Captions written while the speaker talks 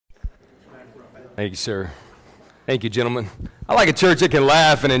Thank you, sir. Thank you, gentlemen. I like a church that can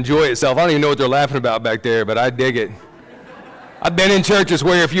laugh and enjoy itself. I don't even know what they're laughing about back there, but I dig it. I've been in churches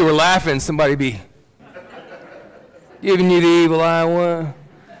where if you were laughing, somebody be giving you the evil eye one.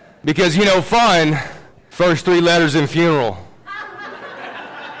 Because, you know, fun, first three letters in funeral.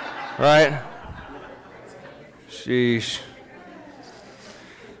 Right? Sheesh.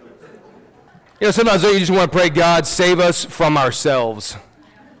 You know, sometimes you just want to pray, God, save us from ourselves.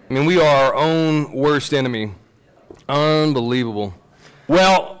 I mean, we are our own worst enemy. Unbelievable.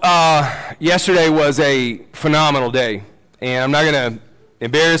 Well, yesterday was a phenomenal day, and I'm not going to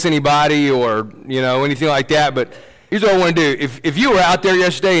embarrass anybody or, you know, anything like that, but here's what I want to do. If you were out there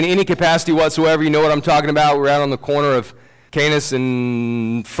yesterday in any capacity whatsoever, you know what I'm talking about. We're out on the corner of Canis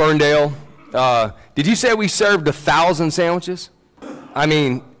and Ferndale. Did you say we served 1,000 sandwiches? I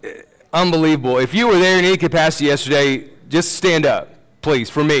mean, unbelievable. If you were there in any capacity yesterday, just stand up, please,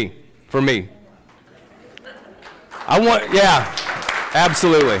 for me. Yeah,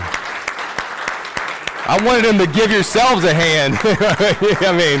 absolutely. I wanted them to give yourselves a hand.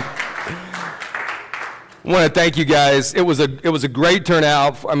 I mean, I want to thank you guys. It was a great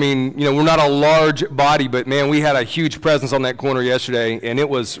turnout. I mean, you know, we're not a large body, but man, we had a huge presence on that corner yesterday, and it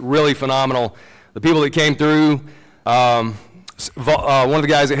was really phenomenal. The people that came through, one of the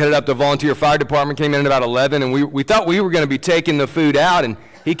guys that headed up the volunteer fire department came in at about 11, and we thought we were going to be taking the food out, and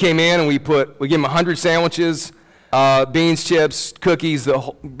he came in and we gave him 100 sandwiches, beans, chips, cookies, the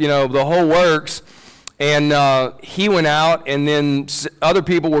whole works. And he went out, and then other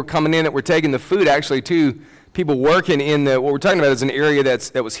people were coming in that were taking the food, actually, too. People working in what we're talking about is an area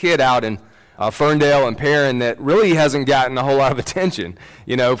that was hid out in Ferndale and Perrin that really hasn't gotten a whole lot of attention,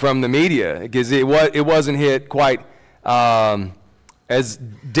 you know, from the media, because it wasn't hit quite as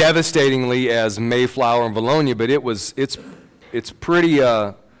devastatingly as Mayflower and Valonia, but it's pretty,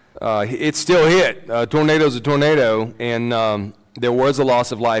 it's still hit. Tornado's a tornado, and there was a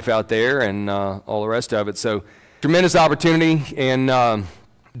loss of life out there and all the rest of it. So tremendous opportunity, and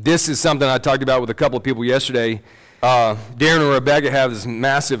this is something I talked about with a couple of people yesterday. Darren and Rebecca have this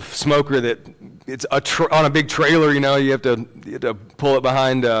massive smoker that it's on a big trailer, you know. You have to pull it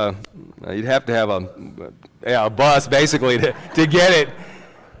behind, you'd have to have a bus basically to get it.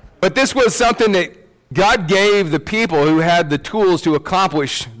 But this was something that God gave the people who had the tools to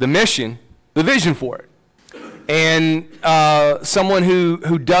accomplish the mission, the vision for it. And someone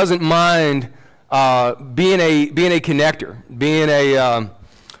who doesn't mind being a connector, being a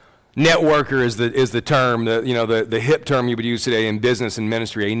networker is the term, the hip term you would use today in business and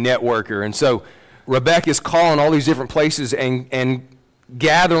ministry, a networker. And so Rebecca's calling all these different places and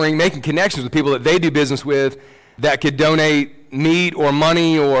gathering, making connections with people that they do business with that could donate meat or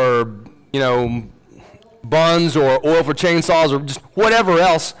money or, you know, buns or oil for chainsaws or just whatever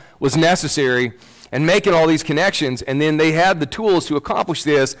else was necessary, and making all these connections. And then they had the tools to accomplish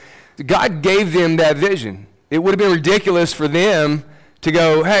this. God gave them that vision. It would have been ridiculous for them to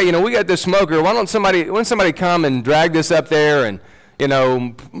go, hey, you know, we got this smoker. Why don't somebody come and drag this up there and, you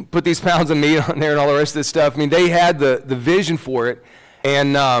know, put these pounds of meat on there and all the rest of this stuff? I mean, they had the vision for it.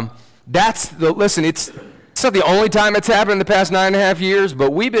 And listen, it's not the only time it's happened in the past 9.5 years,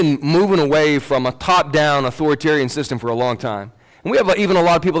 but we've been moving away from a top-down authoritarian system for a long time. And we have even a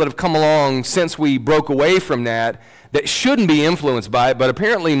lot of people that have come along since we broke away from that shouldn't be influenced by it, but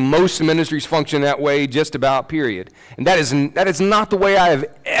apparently most ministries function that way just about, period. And that is not the way I have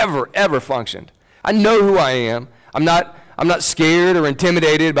ever functioned. I know who I am. I'm not scared or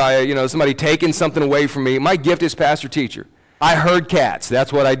intimidated by, you know, somebody taking something away from me. My gift is pastor teacher. I herd cats.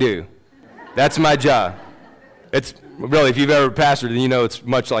 That's what I do. That's my job. It's really, if you've ever pastored, then you know it's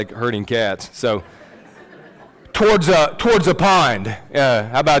much like herding cats. So towards a pond.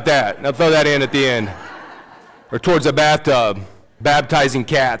 How about that? I'll throw that in at the end. Or towards a bathtub, baptizing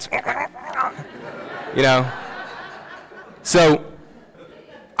cats. You know? So,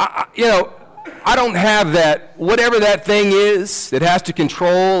 I don't have that, whatever that thing is that has to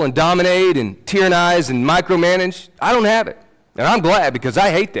control and dominate and tyrannize and micromanage, I don't have it. And I'm glad, because I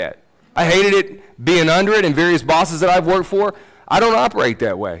hate that. I hated it being under it and various bosses that I've worked for. I don't operate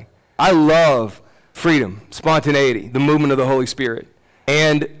that way. I love freedom, spontaneity, the movement of the Holy Spirit.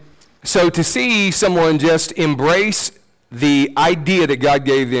 And so to see someone just embrace the idea that God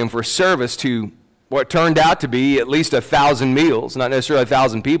gave them for service to what turned out to be at least 1,000 meals, not necessarily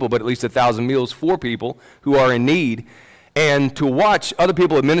 1,000 people, but at least 1,000 meals for people who are in need, and to watch other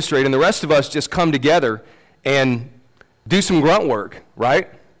people administrate and the rest of us just come together and do some grunt work, right?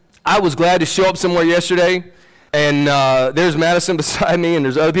 I was glad to show up somewhere yesterday, and there's Madison beside me, and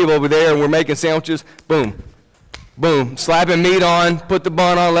there's other people over there, and we're making sandwiches. Boom. boom, slapping meat on, put the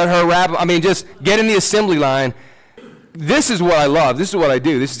bun on, let her wrap. I mean, just get in the assembly line. This is what I love. This is what I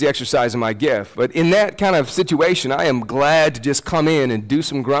do. This is the exercise of my gift. But in that kind of situation, I am glad to just come in and do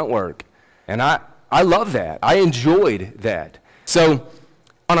some grunt work. And I love that. I enjoyed that. So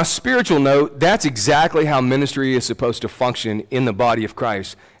on a spiritual note, that's exactly how ministry is supposed to function in the body of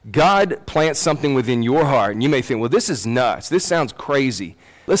Christ. God plants something within your heart, and you may think, well, this is nuts. This sounds crazy.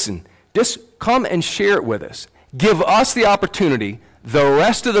 Listen, just come and share it with us. Give us the opportunity, the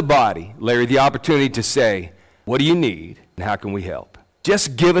rest of the body, Larry, the opportunity to say, what do you need, and how can we help?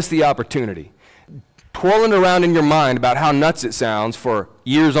 Just give us the opportunity. Twirling around in your mind about how nuts it sounds for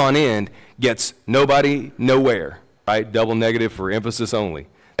years on end gets nobody, nowhere, right? Double negative for emphasis only.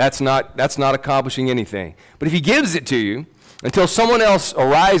 That's not accomplishing anything. But if he gives it to you, until someone else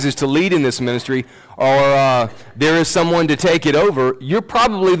arises to lead in this ministry, or there is someone to take it over, you're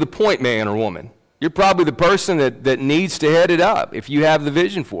probably the point man or woman. You're probably the person that needs to head it up if you have the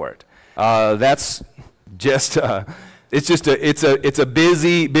vision for it. That's just it's a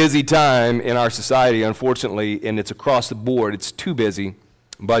busy time in our society, unfortunately, and it's across the board. It's too busy,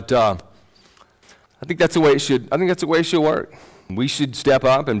 but I think that's the way it should. I think that's the way it should work. We should step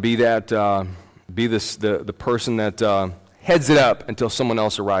up and be that, the person that heads it up until someone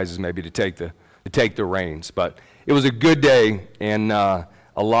else arises, maybe to take the reins. But it was a good day, and a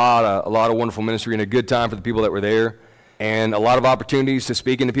lot of wonderful ministry, and a good time for the people that were there, and a lot of opportunities to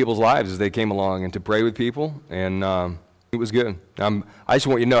speak into people's lives as they came along and to pray with people, and it was good. I just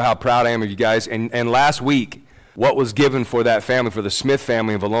want you to know how proud I am of you guys. And last week, what was given for that family, for the Smith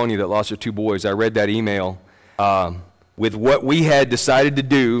family in Valonia that lost their 2 boys, I read that email with what we had decided to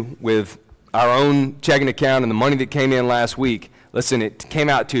do with our own checking account and the money that came in last week. Listen, it came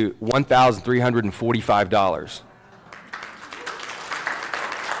out to $1,345.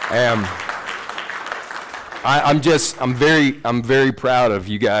 And I'm very proud of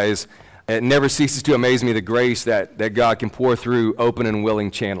you guys. It never ceases to amaze me the grace that God can pour through open and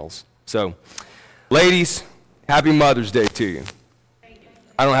willing channels. So, ladies, happy Mother's Day to you.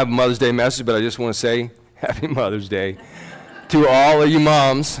 I don't have a Mother's Day message, but I just want to say happy Mother's Day to all of you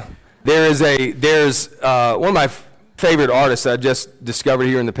moms. There's one of my favorite artists I just discovered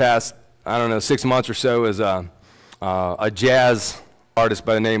here in the past, 6 months or so, is a jazz artist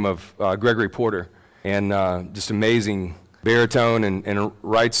by the name of Gregory Porter, and just amazing baritone, and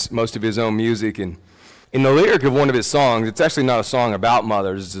writes most of his own music. And in the lyric of one of his songs, it's actually not a song about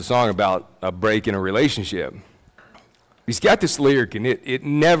mothers, it's a song about a break in a relationship. He's got this lyric, and it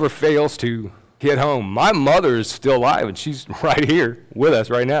never fails to hit home. My mother is still alive, and she's right here with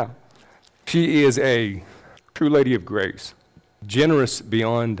us right now. She is a true lady of grace, generous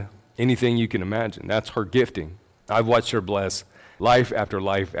beyond anything you can imagine. That's her gifting. I've watched her bless life after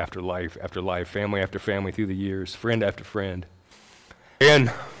life after life after life, family after family through the years, friend after friend.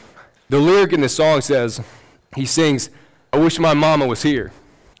 And the lyric in the song says, he sings, I wish my mama was here.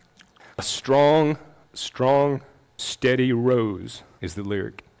 A strong, steady rose is the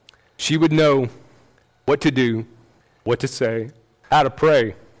lyric. She would know what to do, what to say, how to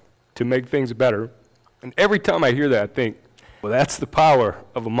pray to make things better. And every time I hear that, I think, well, that's the power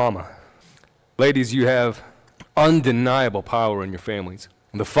of a mama. Ladies, you have undeniable power in your families.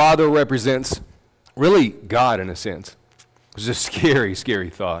 And the father represents really God in a sense. It's a scary, scary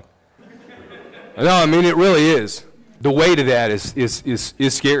thought. No, I mean, it really is. The weight of that is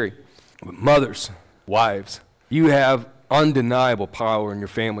scary. But mothers, wives, you have undeniable power in your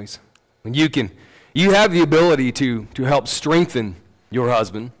families. And you have the ability to help strengthen your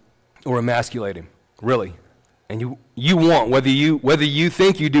husband or emasculate him, really. And you want, whether you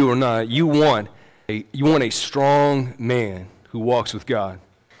think you do or not, you want a strong man who walks with God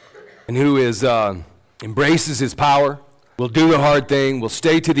and who embraces his power, will do the hard thing, will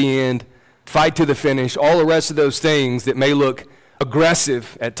stay to the end, fight to the finish, all the rest of those things that may look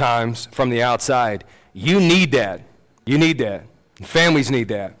aggressive at times from the outside. You need that. You need that. And families need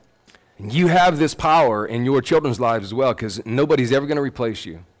that. And you have this power in your children's lives as well, because nobody's ever going to replace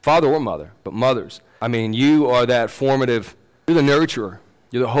you, father or mother, but mothers. I mean, you are that formative, you're the nurturer.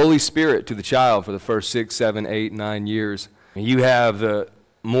 You're the Holy Spirit to the child for the first 6, 7, 8, 9 years. And you have the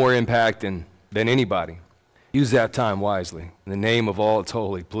more impact than anybody. Use that time wisely. In the name of all that's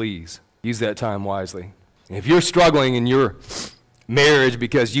holy, please, use that time wisely. And if you're struggling in your marriage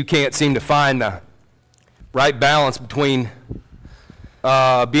because you can't seem to find the right balance between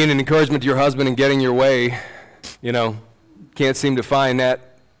being an encouragement to your husband and getting your way, can't seem to find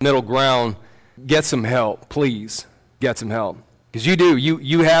that middle ground, get some help, please. Get some help. Because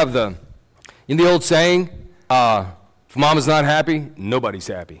you have in the old saying, if mama's not happy, nobody's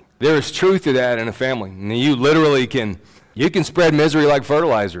happy. There is truth to that in a family. And you literally can spread misery like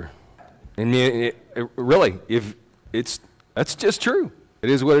fertilizer. And really, that's just true.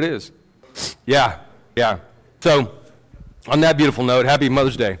 It is what it is. Yeah. So, on that beautiful note, happy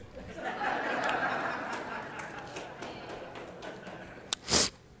Mother's Day.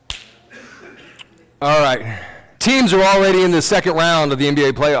 All right. Teams are already in the second round of the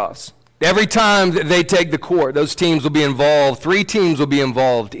NBA playoffs. Every time that they take the court, those teams will be involved. 3 teams will be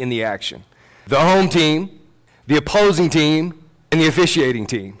involved in the action. The home team, the opposing team, and the officiating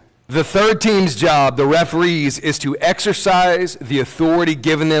team. The third team's job, the referees, is to exercise the authority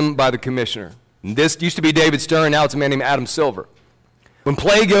given them by the commissioner. And this used to be David Stern, now it's a man named Adam Silver. When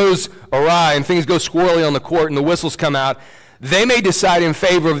play goes awry and things go squirrely on the court and the whistles come out, they may decide in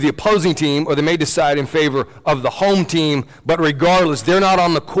favor of the opposing team or they may decide in favor of the home team, but regardless, they're not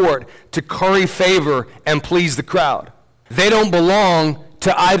on the court to curry favor and please the crowd. They don't belong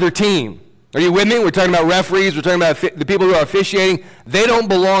to either team. Are you with me? We're talking about referees. We're talking about the people who are officiating. They don't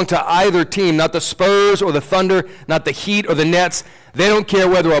belong to either team, not the Spurs or the Thunder, not the Heat or the Nets. They don't care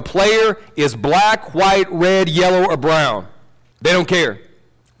whether a player is black, white, red, yellow, or brown. They don't care.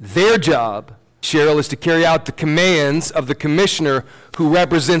 Their job, Cheryl, is to carry out the commands of the commissioner who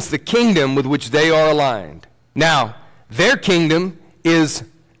represents the kingdom with which they are aligned. Now, their kingdom is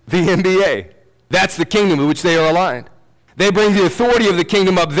the NBA. That's the kingdom with which they are aligned. They bring the authority of the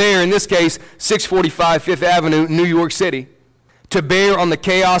kingdom up there, in this case, 645 Fifth Avenue, New York City, to bear on the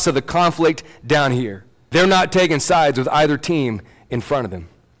chaos of the conflict down here. They're not taking sides with either team in front of them.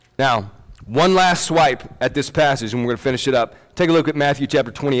 Now, one last swipe at this passage, and we're going to finish it up. Take a look at Matthew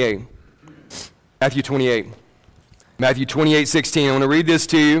chapter 28. Matthew 28. Matthew 28:16. I want to read this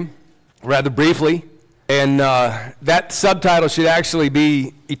to you rather briefly. And that subtitle should actually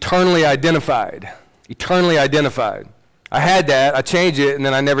be eternally identified. Eternally identified. I had that, I changed it, and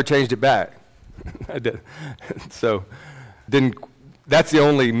then I never changed it back. I did. So, that's the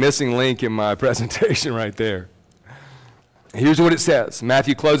only missing link in my presentation right there. Here's what it says.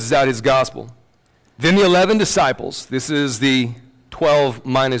 Matthew closes out his gospel. Then the 11 disciples, this is the 12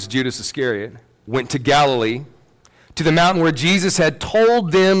 minus Judas Iscariot, went to Galilee, to the mountain where Jesus had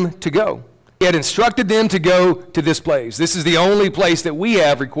told them to go. He had instructed them to go to this place. This is the only place that we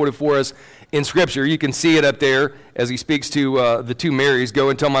have recorded for us in Scripture. You can see it up there as he speaks to the 2 Marys. Go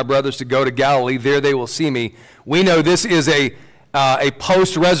and tell my brothers to go to Galilee. There they will see me. We know this is a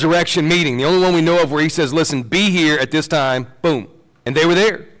post-resurrection meeting. The only one we know of where he says, listen, be here at this time. Boom. And they were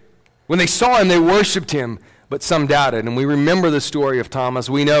there. When they saw him, they worshiped him, but some doubted. And we remember the story of Thomas.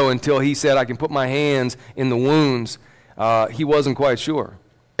 We know until he said, I can put my hands in the wounds, he wasn't quite sure.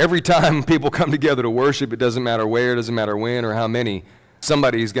 Every time people come together to worship, it doesn't matter where, it doesn't matter when or how many,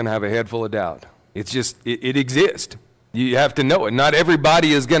 somebody's going to have a head full of doubt. It's just, it exists. You have to know it. Not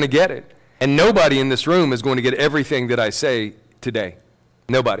everybody is going to get it. And nobody in this room is going to get everything that I say today.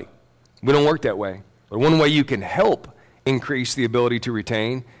 Nobody. We don't work that way. But one way you can help increase the ability to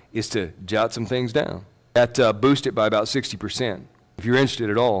retain is to jot some things down. That boost it by about 60%, if you're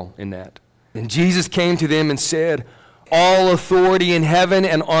interested at all in that. And Jesus came to them and said, all authority in heaven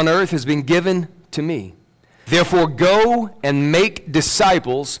and on earth has been given to me. Therefore go and make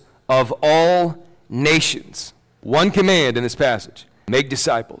disciples of all nations. One command in this passage, make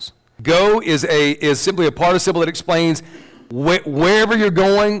disciples. Go is simply a participle that explains wherever you're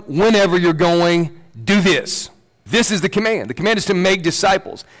going, whenever you're going, do this. This is the command. The command is to make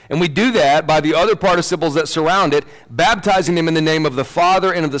disciples. And we do that by the other participles that surround it, baptizing them in the name of the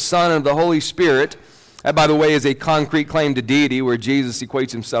Father and of the Son and of the Holy Spirit. That, by the way, is a concrete claim to deity where Jesus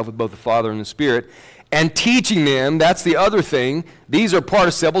equates himself with both the Father and the Spirit. And teaching them, that's the other thing. These are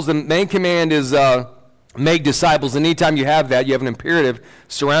participles. The main command is make disciples. And anytime you have that, you have an imperative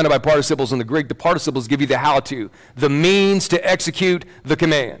surrounded by participles in the Greek. The participles give you the how-to, the means to execute the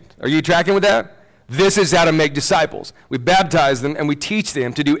command. Are you tracking with that? This is how to make disciples. We baptize them and we teach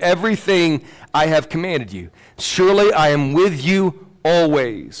them to do everything I have commanded you. Surely I am with you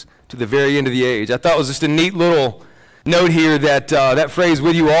always to the very end of the age. I thought it was just a neat little note here that that phrase,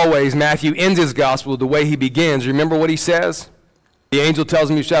 with you always, Matthew ends his gospel the way he begins. Remember what he says? The angel tells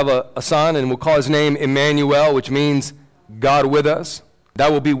him you shall have a son and we'll call his name Emmanuel, which means God with us.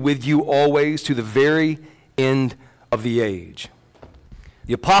 That will be with you always to the very end of the age.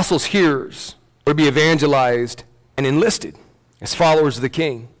 The apostles' hearers are to be evangelized and enlisted as followers of the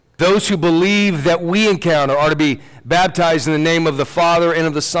King. Those who believe that we encounter are to be baptized in the name of the Father and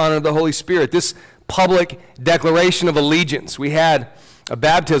of the Son and of the Holy Spirit. This public declaration of allegiance. We had a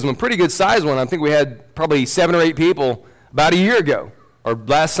baptism, a pretty good sized one. I think we had probably 7 or 8 people about a year ago or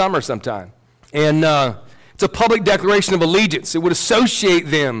last summer sometime. And It's a public declaration of allegiance. It would associate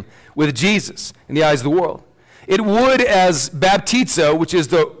them with Jesus in the eyes of the world. It would, as baptizo, which is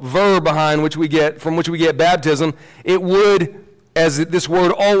the verb from which we get baptism, it would, as this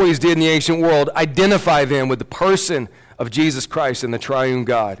word always did in the ancient world, identify them with the person of Jesus Christ and the triune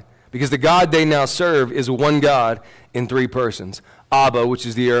God. Because the God they now serve is one God in three persons. Abba, which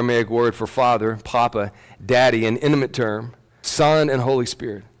is the Aramaic word for father, papa, daddy, an intimate term, Son, and Holy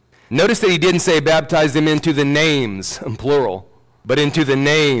Spirit. Notice that he didn't say baptize them into the names, plural, but into the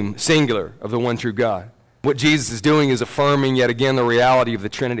name, singular, of the one true God. What Jesus is doing is affirming yet again the reality of the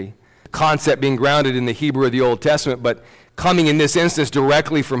Trinity. The concept being grounded in the Hebrew of the Old Testament, but coming in this instance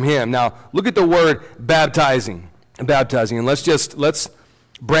directly from him. Now, look at the word baptizing. Baptizing, and let's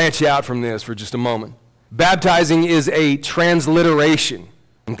branch out from this for just a moment. Baptizing is a transliteration,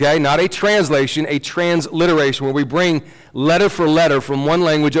 okay? Not a translation, a transliteration, where we bring letter for letter from one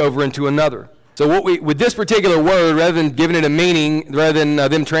language over into another. So with this particular word, rather than giving it a meaning, rather than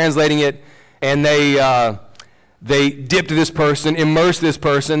them translating it, and they dipped this person, immersed this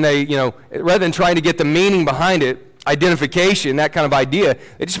person, rather than trying to get the meaning behind it, identification, that kind of idea,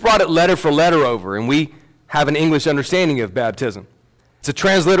 they just brought it letter for letter over, and we have an English understanding of baptism. It's a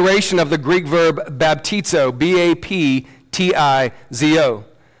transliteration of the Greek verb baptizo, B-A-P-T-I-Z-O,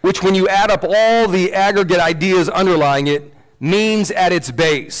 which when you add up all the aggregate ideas underlying it, means at its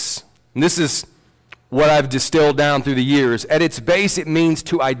base, and this is what I've distilled down through the years, at its base it means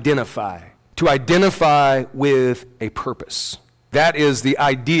to identify with a purpose. That is the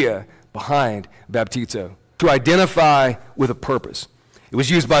idea behind baptizo, to identify with a purpose. It was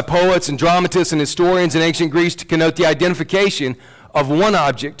used by poets and dramatists and historians in ancient Greece to connote the identification of one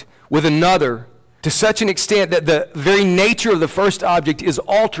object with another to such an extent that the very nature of the first object is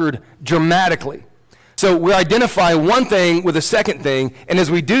altered dramatically. So we're identifying one thing with a second thing, and as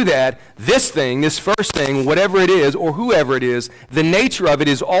we do that, this first thing, whatever it is or whoever it is, the nature of it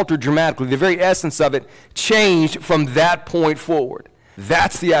is altered dramatically. The very essence of it changed from that point forward.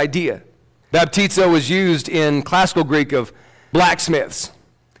 That's the idea. Baptizo was used in classical Greek of blacksmiths,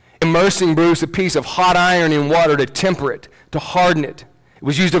 immersing, Bruce, a piece of hot iron in water to temper it, to harden it. It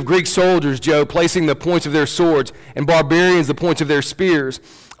was used of Greek soldiers, Joe, placing the points of their swords, and barbarians the points of their spears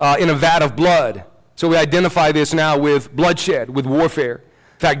in a vat of blood. So we identify this now with bloodshed, with warfare.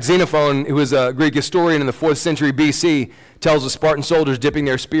 In fact, Xenophon, who was a Greek historian in the 4th century BC, tells the Spartan soldiers dipping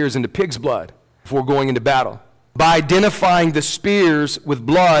their spears into pig's blood before going into battle. By identifying the spears with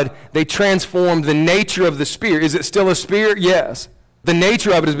blood, they transformed the nature of the spear. Is it still a spear? Yes. The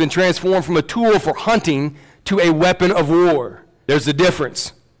nature of it has been transformed from a tool for hunting to a weapon of war. There's a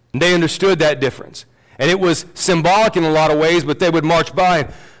difference. And they understood that difference. And it was symbolic in a lot of ways, but they would march by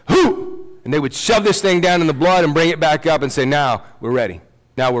and, hoo! And they would shove this thing down in the blood and bring it back up and say, now we're ready.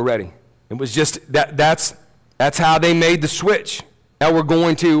 Now we're ready. It was just, that's how they made the switch. Now we're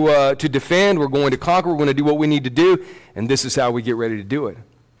going to defend, we're going to conquer, we're going to do what we need to do, and this is how we get ready to do it.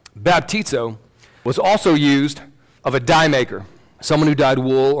 Baptizo was also used of a dye maker, someone who dyed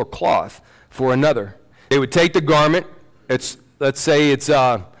wool or cloth for another. They would take the garment, let's say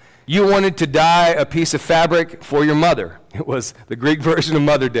you wanted to dye a piece of fabric for your mother. It was the Greek version of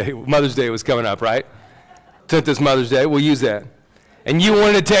Mother's Day. Mother's Day was coming up, right? Since this Mother's Day, we'll use that. And you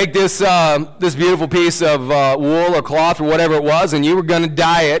wanted to take this beautiful piece of wool or cloth or whatever it was, and you were going to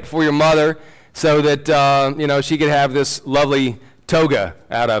dye it for your mother so that she could have this lovely toga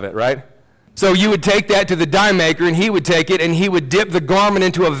out of it, right? So you would take that to the dye maker, and he would take it, and he would dip the garment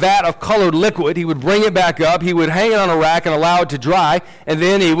into a vat of colored liquid. He would bring it back up. He would hang it on a rack and allow it to dry, and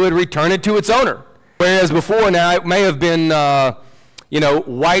then he would return it to its owner. Whereas before now, it may have been,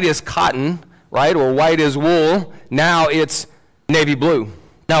 white as cotton, right, or white as wool. Now it's navy blue.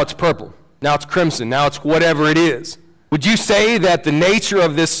 Now it's purple. Now it's crimson. Now it's whatever it is. Would you say that the nature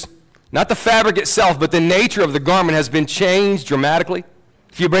of this, not the fabric itself, but the nature of the garment has been changed dramatically?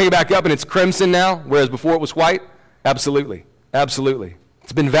 If you bring it back up and it's crimson now, whereas before it was white? Absolutely. Absolutely.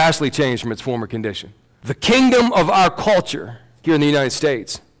 It's been vastly changed from its former condition. The kingdom of our culture here in the United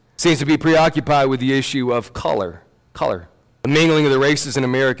States seems to be preoccupied with the issue of color. Color. The mingling of the races in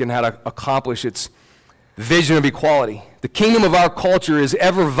America and how to accomplish its vision of equality. The kingdom of our culture is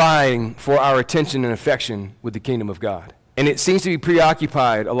ever vying for our attention and affection with the kingdom of God. And it seems to be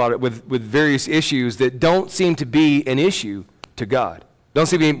preoccupied a lot with various issues that don't seem to be an issue to God. Don't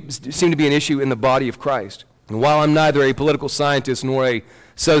seem to be an issue in the body of Christ. And while I'm neither a political scientist nor a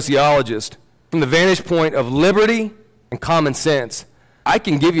sociologist, from the vantage point of liberty and common sense, I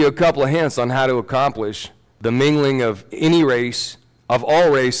can give you a couple of hints on how to accomplish the mingling of any race, of all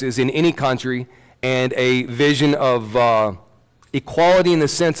races in any country, and a vision of equality in the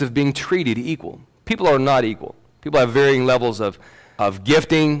sense of being treated equal. People are not equal. People have varying levels of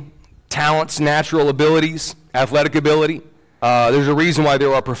gifting, talents, natural abilities, athletic ability. There's a reason why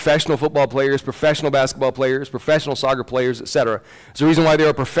there are professional football players, professional basketball players, professional soccer players, etc. There's a reason why there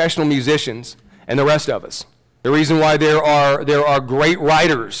are professional musicians and the rest of us. The reason why there are great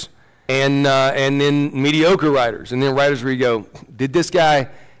writers and then mediocre writers, and then writers where you go, did this guy,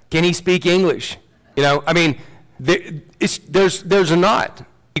 can he speak English? You know, I mean, there's not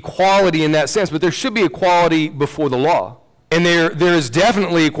equality in that sense, but there should be equality before the law. And there is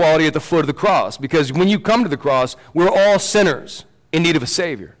definitely equality at the foot of the cross, because when you come to the cross, we're all sinners in need of a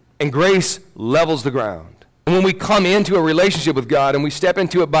Savior. And grace levels the ground. And when we come into a relationship with God and we step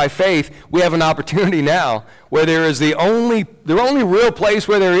into it by faith, we have an opportunity now where there is the only real place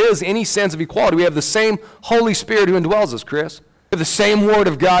where there is any sense of equality. We have the same Holy Spirit who indwells us, Chris. We have the same Word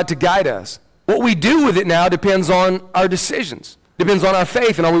of God to guide us. What we do with it now depends on our decisions. Depends on our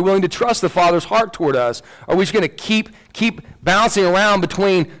faith, and are we willing to trust the Father's heart toward us? Are we just going to keep bouncing around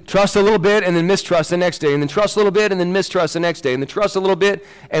between trust a little bit and then mistrust the next day, and then trust a little bit and then mistrust the next day, and then trust a little bit,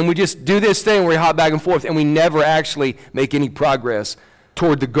 and we just do this thing where we hop back and forth, and we never actually make any progress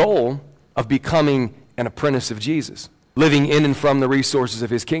toward the goal of becoming an apprentice of Jesus, living in and from the resources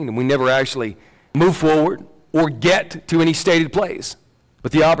of His kingdom. We never actually move forward or get to any stated place,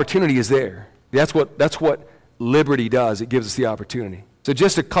 but the opportunity is there. That's what liberty does. It gives us the opportunity. So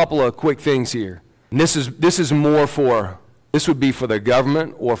just a couple of quick things here. And this would be for the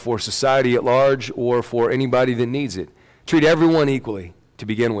government or for society at large or for anybody that needs it. Treat everyone equally to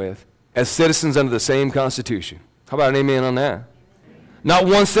begin with as citizens under the same Constitution. How about an amen on that? Not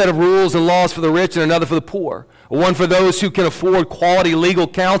one set of rules and laws for the rich and another for the poor, or one for those who can afford quality legal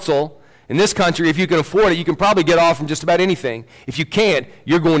counsel. In this country, if you can afford it, you can probably get off from just about anything. If you can't,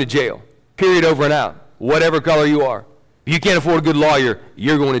 you're going to jail. Period, over and out. Whatever color you are. If you can't afford a good lawyer,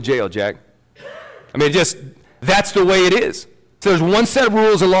 you're going to jail, Jack. I mean, that's the way it is. So there's one set of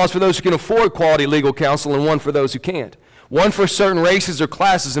rules and laws for those who can afford quality legal counsel and one for those who can't. One for certain races or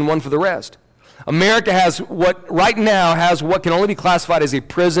classes and one for the rest. America right now has what can only be classified as a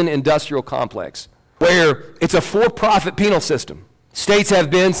prison industrial complex, where it's a for-profit penal system. States have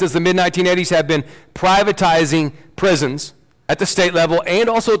been, since the mid-1980s, have been privatizing prisons at the state level and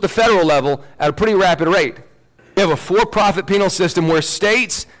also at the federal level at a pretty rapid rate. We have a for-profit penal system where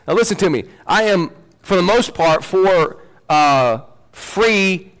states, now listen to me, I am, for the most part, for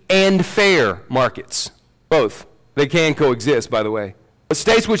free and fair markets. Both. They can coexist, by the way. But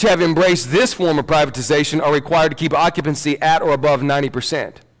states which have embraced this form of privatization are required to keep occupancy at or above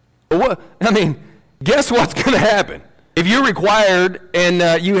 90%. Guess what's going to happen? If you're required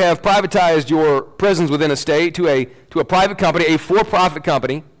and you have privatized your prisons within a state to a private company, a for-profit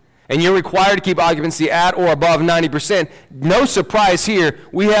company, and you're required to keep occupancy at or above 90%, no surprise here,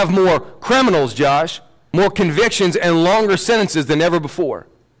 we have more criminals, Josh, more convictions and longer sentences than ever before,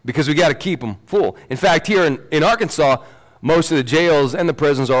 because we got to keep them full. In fact, here in Arkansas, most of the jails and the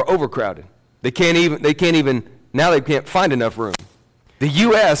prisons are overcrowded. They can't find enough room. The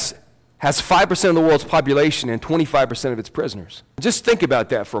U.S. has 5% of the world's population and 25% of its prisoners. Just think about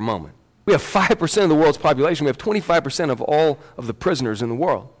that for a moment. We have 5% of the world's population. We have 25% of all of the prisoners in the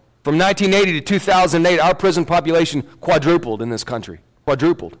world. From 1980 to 2008, our prison population quadrupled in this country.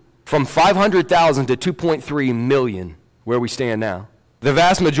 Quadrupled. From 500,000 to 2.3 million, where we stand now. The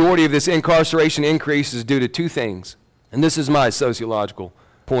vast majority of this incarceration increase is due to two things. And this is my sociological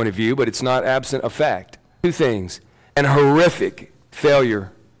point of view, but it's not absent of fact. Two things. An horrific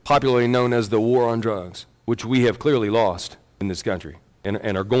failure, popularly known as the war on drugs, which we have clearly lost in this country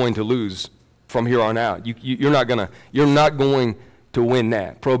and are going to lose from here on out. You're not going to win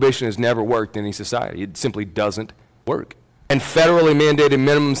that. Prohibition has never worked in any society. It simply doesn't work. And federally mandated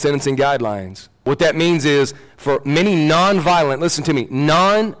minimum sentencing guidelines. What that means is for many nonviolent, listen to me,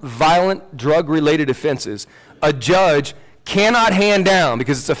 nonviolent drug-related offenses, a judge cannot hand down,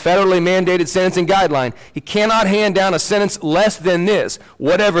 because it's a federally mandated sentencing guideline, he cannot hand down a sentence less than this,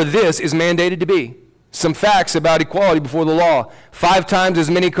 whatever this is mandated to be. Some facts about equality before the law. 5 times as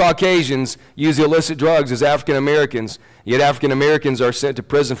many Caucasians use illicit drugs as African Americans, yet African Americans are sent to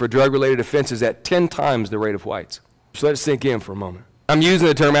prison for drug-related offenses at 10 times the rate of whites. Just let it sink in for a moment. I'm using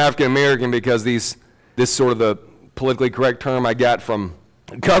the term African American because this sort of the politically correct term I got from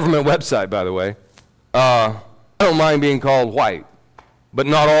a government website, by the way. I don't mind being called white, but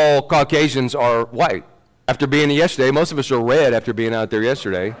not all Caucasians are white. After being there yesterday, most of us are red after being out there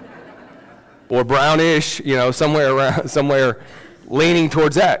yesterday, or brownish, somewhere leaning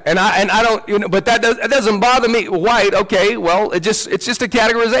towards that. And I don't, but that doesn't bother me. White, okay, well, it's just a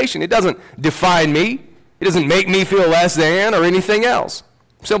categorization. It doesn't define me. It doesn't make me feel less than or anything else.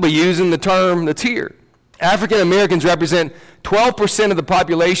 simply using the term that's here. African Americans represent 12% of the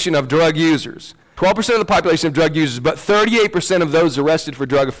population of drug users. 12% of the population of drug users, but 38% of those arrested for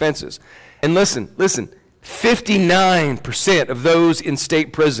drug offenses. And listen, 59% of those in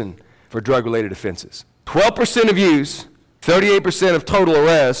state prison for drug-related offenses. 12% of use, 38% of total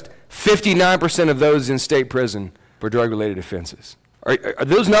arrest, 59% of those in state prison for drug-related offenses. Are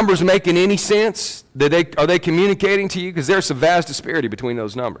those numbers making any sense? Are they communicating to you? Because there's a vast disparity between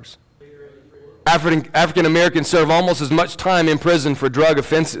those numbers. African Americans serve almost as much time in prison for drug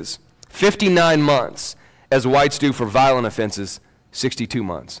offenses, 59 months, as whites do for violent offenses, 62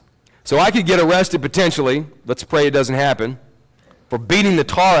 months. So I could get arrested potentially, let's pray it doesn't happen, for beating the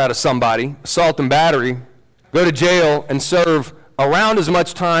tar out of somebody, assault and battery, go to jail and serve around as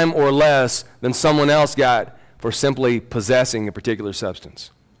much time or less than someone else got for simply possessing a particular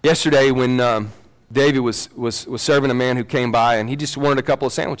substance. Yesterday when David was serving a man who came by and he just wanted a couple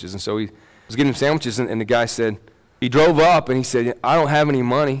of sandwiches, and so he was getting him sandwiches, and the guy said, he drove up and he said, I don't have any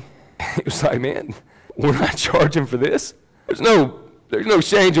money. He was like, man, we're not charging for this. There's no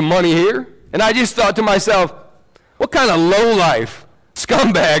change of money here. And I just thought to myself, what kind of lowlife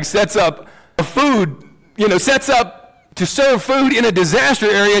scumbag sets up sets up to serve food in a disaster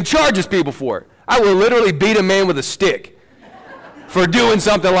area and charges people for it? I will literally beat a man with a stick for doing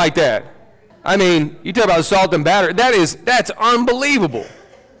something like that. I mean, you talk about assault and battery, that's unbelievable.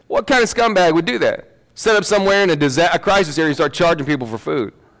 What kind of scumbag would do that? Set up somewhere in a crisis area and start charging people for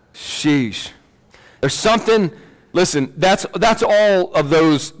food. Sheesh. There's something, listen, that's all of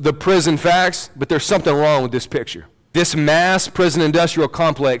the prison facts, but there's something wrong with this picture. This mass prison industrial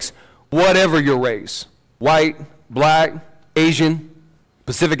complex, whatever your race, white, black, Asian,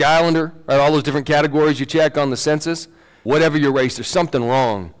 Pacific Islander, right, all those different categories you check on the census, whatever your race, there's something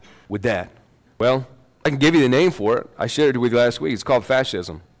wrong with that. Well, I can give you the name for it. I shared it with you last week. It's called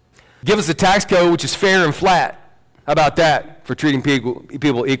fascism. Give us a tax code which is fair and flat. How about that for treating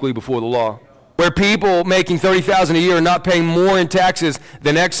people equally before the law? Where people making $30,000 a year are not paying more in taxes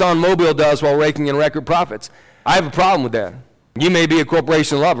than ExxonMobil does while raking in record profits. I have a problem with that. You may be a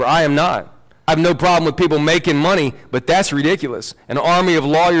corporation lover. I am not. I have no problem with people making money, but that's ridiculous. An army of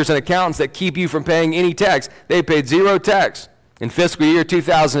lawyers and accountants that keep you from paying any tax. They paid zero tax in fiscal year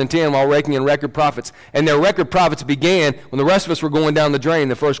 2010 while raking in record profits. And their record profits began when the rest of us were going down the drain in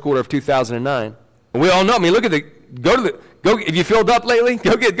the first quarter of 2009. And we all know, I mean, look at if you filled up lately,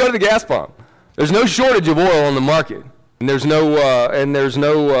 go to the gas pump. There's no shortage of oil on the market. And there's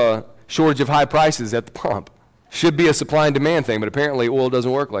no shortage of high prices at the pump. Should be a supply and demand thing, but apparently oil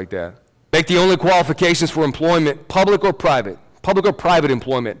doesn't work like that. Make the only qualifications for employment, public or private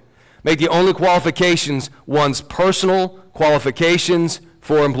employment. Make the only qualifications one's personal qualifications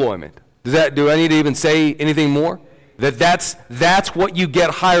for employment. Do I need to even say anything more? That's what you get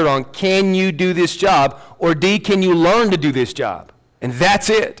hired on. Can you do this job? Or D, can you learn to do this job? And that's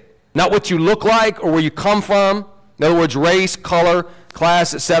it. Not what you look like or where you come from. In other words, race, color,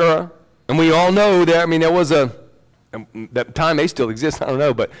 class, etc. And we all know that, I mean, there was that time may still exist, I don't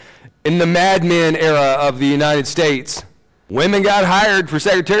know, but in the Mad Men era of the United States, women got hired for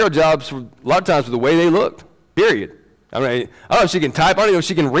secretarial jobs for, a lot of times for the way they looked, period. I mean, I don't know if she can type, I don't even know if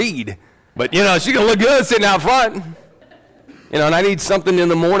she can read, but, she can look good sitting out front. And I need something in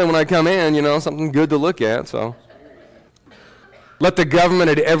the morning when I come in, something good to look at, so. Let the government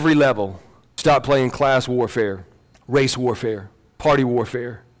at every level stop playing class warfare, race warfare, party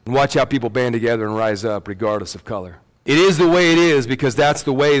warfare, and watch how people band together and rise up regardless of color. It is the way it is because that's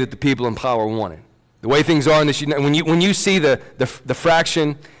the way that the people in power want it. The way things are in this, when you see the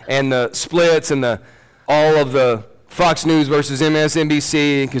fraction and the splits and all of the Fox News versus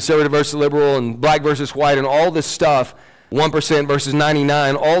MSNBC and conservative versus liberal and black versus white and all this stuff, 1% versus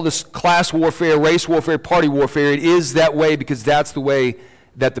 99, all this class warfare, race warfare, party warfare, it is that way because that's the way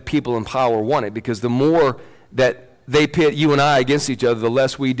that the people in power want it, because the more that they pit you and I against each other, the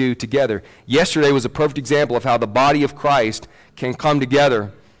less we do together. Yesterday was a perfect example of how the body of Christ can come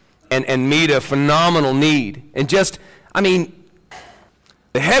together and meet a phenomenal need. And just, I mean,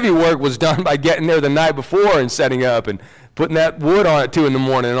 the heavy work was done by getting there the night before and setting up and putting that wood on at 2 in the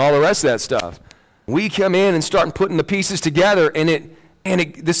morning and all the rest of that stuff. We come in and start putting the pieces together, and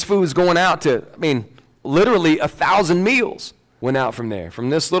this food is going out to, I mean, literally 1,000 meals went out from there, from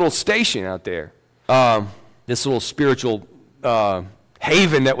this little station out there. This little spiritual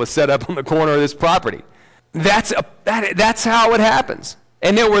haven that was set up on the corner of this property. That's how it happens.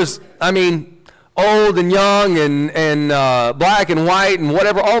 And there was, I mean, old and young and black and white and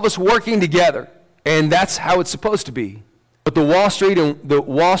whatever, all of us working together. And that's how it's supposed to be. But the Wall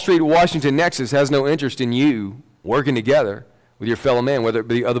Street Washington nexus has no interest in you working together with your fellow man, whether it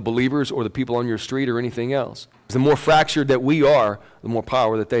be other believers or the people on your street or anything else. The more fractured that we are, the more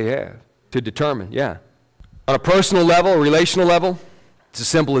power that they have to determine, yeah. On a personal level, a relational level, it's as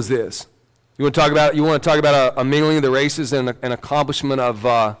simple as this. You want to talk about a mingling of the races and an accomplishment of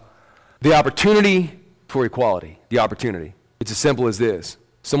the opportunity for equality, the opportunity. It's as simple as this.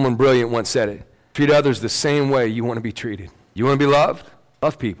 Someone brilliant once said it. Treat others the same way you want to be treated. You want to be loved?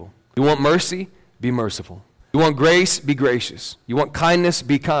 Love people. You want mercy? Be merciful. You want grace? Be gracious. You want kindness?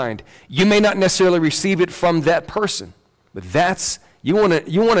 Be kind. You may not necessarily receive it from that person, but you want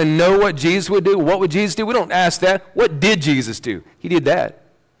to know what Jesus would do. What would Jesus do? We don't ask that. What did Jesus do? He did that.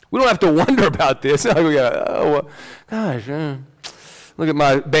 We don't have to wonder about this. Gosh, look at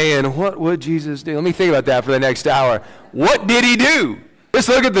my band. What would Jesus do? Let me think about that for the next hour. What did he do? Just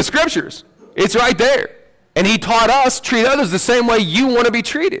look at the scriptures. It's right there. And he taught us, treat others the same way you want to be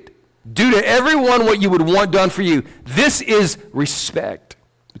treated. Do to everyone what you would want done for you. This is respect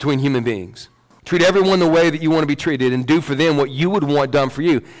between human beings. Treat everyone the way that you want to be treated and do for them what you would want done for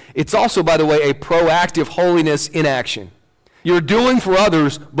you. It's also, by the way, a proactive holiness in action. You're doing for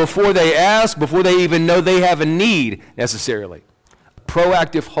others before they ask, before they even know they have a need necessarily.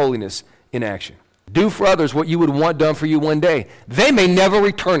 Proactive holiness in action. Do for others what you would want done for you one day. They may never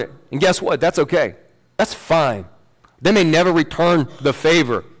return it. And guess what? That's okay. That's fine. They may never return the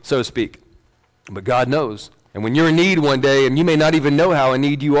favor, so to speak. But God knows. And when you're in need one day, and you may not even know how in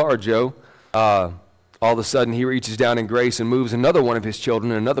need you are, Joe, all of a sudden he reaches down in grace and moves another one of his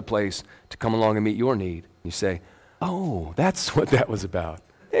children in another place to come along and meet your need. You say, oh, that's what that was about.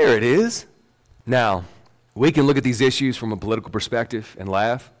 There it is. Now, we can look at these issues from a political perspective and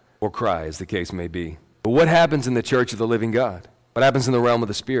laugh or cry, as the case may be. But what happens in the church of the living God? What happens in the realm of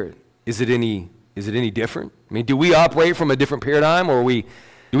the Spirit? Is it any different? I mean, do we operate from a different paradigm, or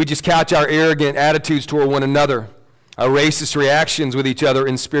do we just couch our arrogant attitudes toward one another, our racist reactions with each other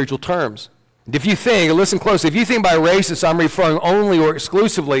in spiritual terms? And if you think, listen closely, if you think by racist I'm referring only or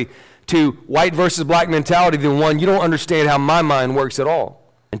exclusively to white versus black mentality, then one, you don't understand how my mind works at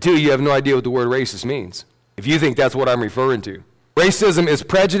all. And two, you have no idea what the word racist means, if you think that's what I'm referring to. Racism is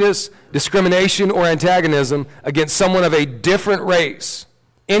prejudice, discrimination, or antagonism against someone of a different race,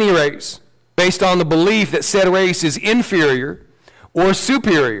 any race, based on the belief that said race is inferior or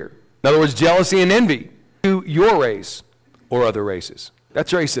superior. In other words, jealousy and envy to your race or other races.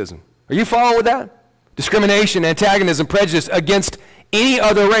 That's racism. Are you following with that? Discrimination, antagonism, prejudice against any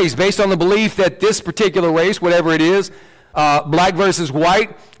other race based on the belief that this particular race, whatever it is, black versus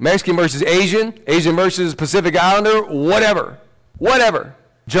white, Mexican versus Asian, Asian versus Pacific Islander, whatever.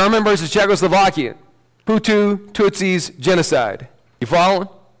 German versus Czechoslovakian, Hutu, Tutsis, genocide. You following?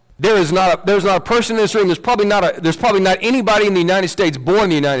 There's not a person in this room, there's probably not anybody in the United States born in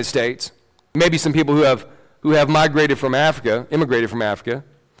the United States. Maybe some people who have migrated from Africa, immigrated from Africa.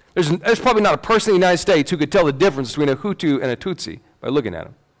 There's probably not a person in the United States who could tell the difference between a Hutu and a Tutsi by looking at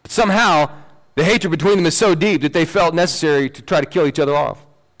them. But somehow, the hatred between them is so deep that they felt necessary to try to kill each other off.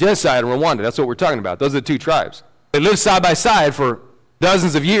 Genocide in Rwanda, that's what we're talking about. Those are the two tribes. They lived side by side for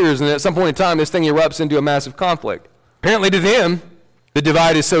dozens of years, and at some point in time, this thing erupts into a massive conflict. Apparently to them, the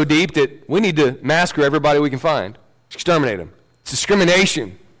divide is so deep that we need to massacre everybody we can find, exterminate them. It's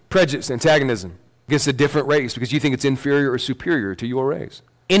discrimination, prejudice, antagonism against a different race because you think it's inferior or superior to your race.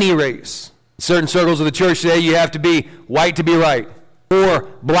 Any race. In certain circles of the church today, you have to be white to be right or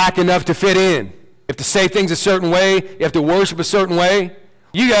black enough to fit in. You have to say things a certain way. You have to worship a certain way.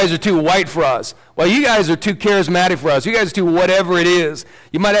 You guys are too white for us. Well, you guys are too charismatic for us. You guys are too whatever it is.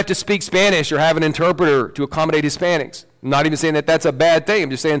 You might have to speak Spanish or have an interpreter to accommodate Hispanics. I'm not even saying that that's a bad thing. I'm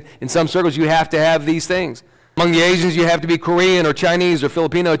just saying in some circles you have to have these things. Among the Asians, you have to be Korean or Chinese or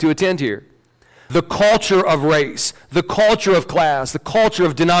Filipino to attend here. The culture of race, the culture of class, the culture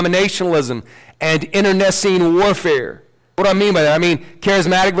of denominationalism and internecine warfare. What do I mean by that? I mean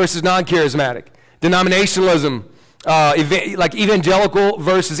charismatic versus non-charismatic. Denominationalism, like evangelical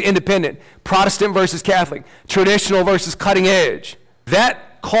versus independent, Protestant versus Catholic, traditional versus cutting edge.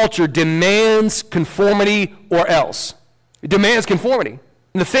 That culture demands conformity or else. It demands conformity.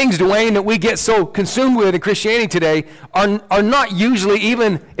 And the things, Dwayne, that we get so consumed with in Christianity today are not usually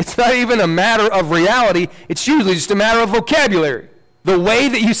even, it's not even a matter of reality, it's usually just a matter of vocabulary, the way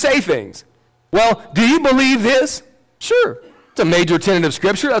that you say things. Well, do you believe this? Sure. It's a major tenet of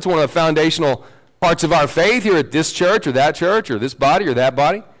Scripture. That's one of the foundational parts of our faith here at this church or this body or that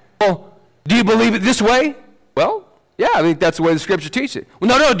body. Well, do you believe it this way? Well, yeah, I think that's the way the Scripture teaches it.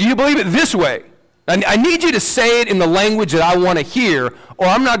 Well, no, do you believe it this way? I need you to say it in the language that I want to hear, or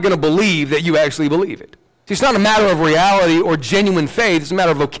I'm not going to believe that you actually believe it. See, it's not a matter of reality or genuine faith. It's a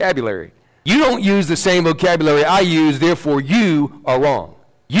matter of vocabulary. You don't use the same vocabulary I use, therefore you are wrong.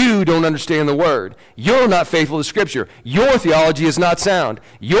 You don't understand the word. You're not faithful to Scripture. Your theology is not sound.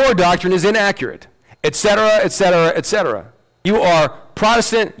 Your doctrine is inaccurate, etc., etc., etc. You are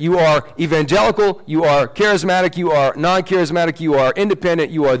Protestant, you are evangelical, you are charismatic, you are non-charismatic, you are independent,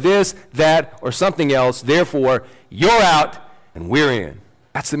 you are this, that, or something else. Therefore, you're out and we're in.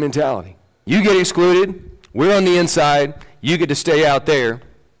 That's the mentality. You get excluded, we're on the inside, you get to stay out there.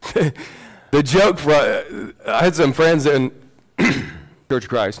 The joke, I had some friends in Church of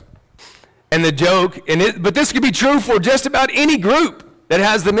Christ, and the joke, but this could be true for just about any group that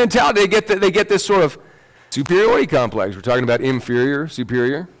has the mentality, they get this sort of superiority complex. We're talking about inferior,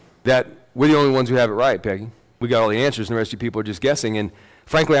 superior, that we're the only ones who have it right, Peggy. We got all the answers, and the rest of you people are just guessing, and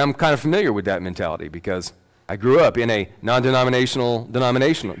frankly, I'm kind of familiar with that mentality because I grew up in a non-denominational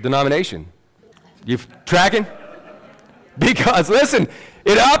denomination. You tracking? Because, listen,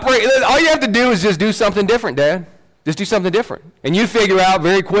 all you have to do is just do something different, Dad. Just do something different. And you figure out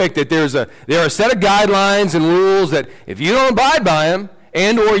very quick that there are a set of guidelines and rules that if you don't abide by them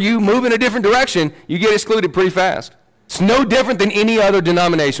and or you move in a different direction, you get excluded pretty fast. It's no different than any other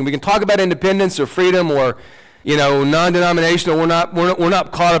denomination. We can talk about independence or freedom or, non-denominational. We're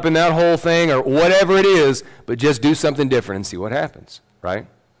not caught up in that whole thing or whatever it is, but just do something different and see what happens, right?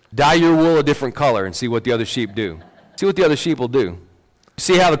 Dye your wool a different color and see what the other sheep do. See what the other sheep will do.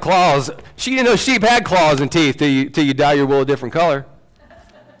 See how the claws, you didn't know sheep had claws and teeth till you dye your wool a different color.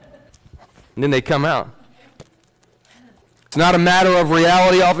 And then they come out. It's not a matter of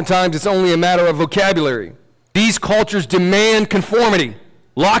reality. Oftentimes, it's only a matter of vocabulary. These cultures demand conformity.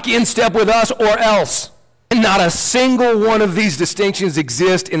 Lock in step with us or else. And not a single one of these distinctions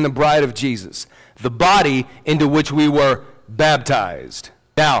exist in the bride of Jesus, the body into which we were baptized.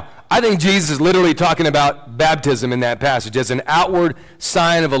 Now, I think Jesus is literally talking about baptism in that passage as an outward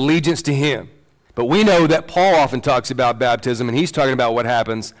sign of allegiance to him. But we know that Paul often talks about baptism, and he's talking about what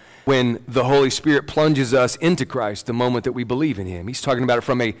happens when the Holy Spirit plunges us into Christ the moment that we believe in him. He's talking about it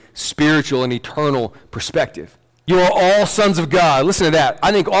from a spiritual and eternal perspective. You are all sons of God. Listen to that.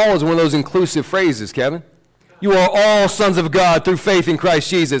 I think all is one of those inclusive phrases, Kevin. You are all sons of God through faith in Christ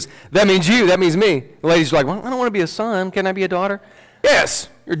Jesus. That means you. That means me. The ladies are like, well, I don't want to be a son. Can I be a daughter? Yes.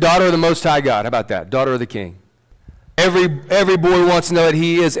 You're daughter of the Most High God. How about that? Daughter of the King. Every boy wants to know that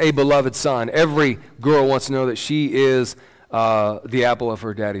he is a beloved son. Every girl wants to know that she is the apple of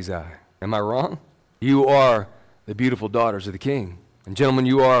her daddy's eye. Am I wrong? You are the beautiful daughters of the King. And gentlemen,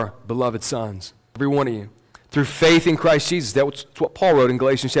 you are beloved sons. Every one of you. Through faith in Christ Jesus. That's what Paul wrote in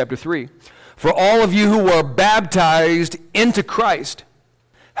Galatians chapter 3. For all of you who were baptized into Christ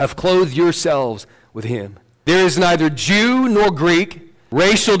have clothed yourselves with him. There is neither Jew nor Greek,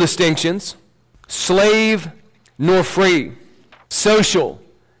 racial distinctions, slave nor free, social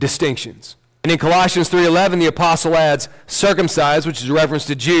distinctions. And in Colossians 3:11, the apostle adds circumcised, which is a reference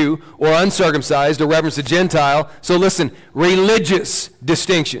to Jew, or uncircumcised, a reference to Gentile. So listen, religious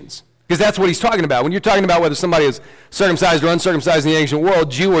distinctions, because that's what he's talking about. When you're talking about whether somebody is circumcised or uncircumcised in the ancient world,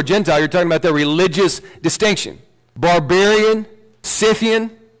 Jew or Gentile, you're talking about their religious distinction. Barbarian,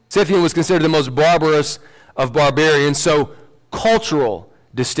 Scythian. Scythian was considered the most barbarous of barbarians, so cultural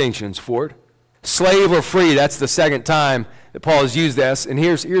distinctions for it. Slave or free, that's the second time that Paul has used this, and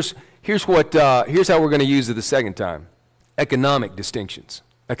here's how we're going to use it the second time. Economic distinctions.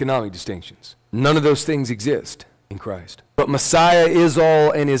 Economic distinctions. None of those things exist in Christ. But Messiah is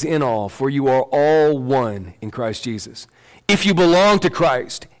all and is in all, for you are all one in Christ Jesus. If you belong to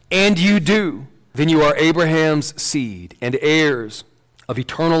Christ, and you do, then you are Abraham's seed and heirs of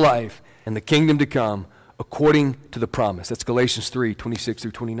eternal life and the kingdom to come, according to the promise. That's Galatians 3:26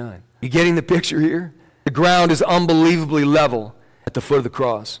 through 29. You getting the picture here? The ground is unbelievably level at the foot of the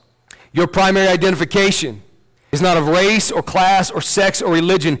cross. Your primary identification is not of race or class or sex or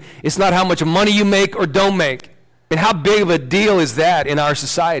religion. It's not how much money you make or don't make. And how big of a deal is that in our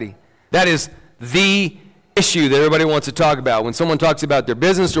society? That is the issue that everybody wants to talk about. When someone talks about their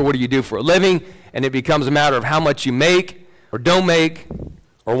business or what do you do for a living, and it becomes a matter of how much you make or don't make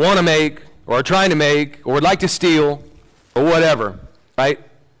or want to make or are trying to make, or would like to steal, or whatever, right?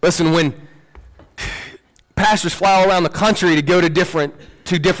 Listen, when pastors fly all around the country to go to different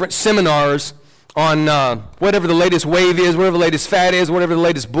seminars on whatever the latest wave is, whatever the latest fad is, whatever the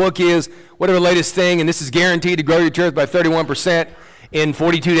latest book is, whatever the latest thing, and this is guaranteed to grow your church by 31% in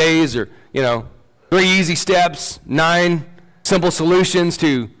 42 days, or, 3 easy steps, 9 simple solutions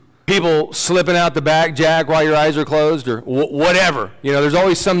to people slipping out the back, Jack, while your eyes are closed, or whatever. There's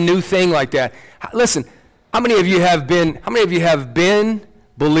always some new thing like that. Listen, how many of you have been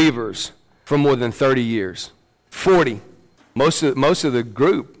believers for more than 30 years? 40. Most of the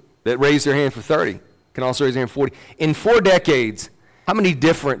group that raised their hand for 30 can also raise their hand for 40. In 4 decades, how many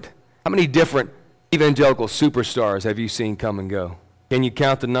different evangelical superstars have you seen come and go? Can you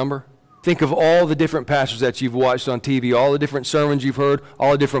count the number? Think of all the different pastors that you've watched on TV, all the different sermons you've heard,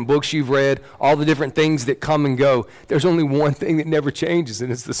 all the different books you've read, all the different things that come and go. There's only one thing that never changes,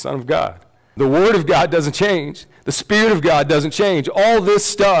 and it's the Son of God. The Word of God doesn't change. The Spirit of God doesn't change. All this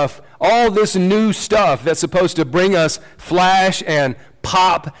stuff, all this new stuff that's supposed to bring us flash and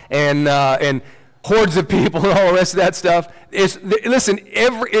pop and hordes of people and all the rest of that stuff,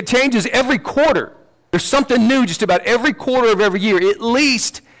 it changes every quarter. There's something new just about every quarter of every year, at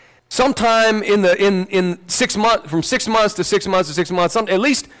least sometime in 6 months, from 6 months to 6 months to 6 months, at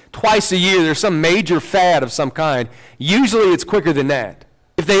least twice a year, there's some major fad of some kind. Usually it's quicker than that.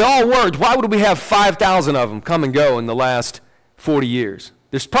 If they all worked, why would we have 5,000 of them come and go in the last 40 years?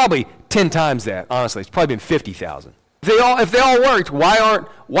 There's probably 10 times that, honestly. It's probably been 50,000. If they all worked, why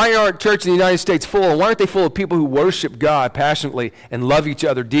aren't churches in the United States full? And why aren't they full of people who worship God passionately and love each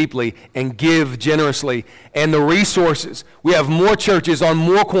other deeply and give generously? And the resources. We have more churches on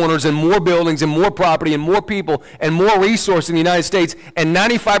more corners and more buildings and more property and more people and more resources in the United States. And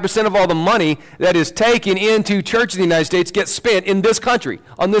 95% of all the money that is taken into churches in the United States gets spent in this country,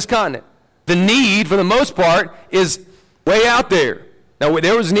 on this continent. The need, for the most part, is way out there. Now,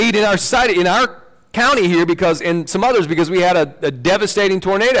 there was need in our society, in our county here, and some others, because we had a devastating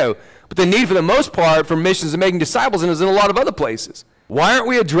tornado. But the need for the most part for missions and making disciples is in a lot of other places. Why aren't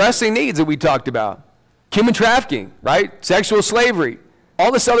we addressing needs that we talked about? Human trafficking, right? Sexual slavery,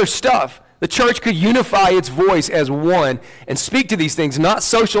 all this other stuff. The church could unify its voice as one and speak to these things, not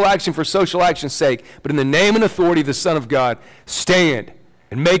social action for social action's sake, but in the name and authority of the Son of God, stand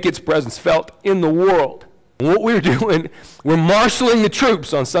and make its presence felt in the world. And what we're doing, we're marshaling the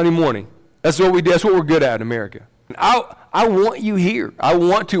troops on Sunday morning. That's what we do. That's what we're good at in America. And I want you here. I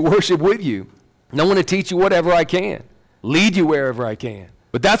want to worship with you. And I want to teach you whatever I can. Lead you wherever I can.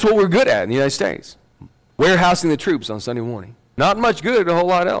 But that's what we're good at in the United States. Warehousing the troops on Sunday morning. Not much good at a whole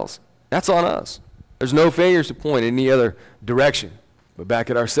lot else. That's on us. There's no fingers to point in any other direction, but back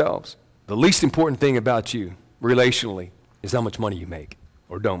at ourselves. The least important thing about you, relationally, is how much money you make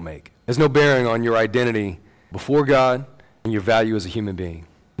or don't make. It has no bearing on your identity before God and your value as a human being.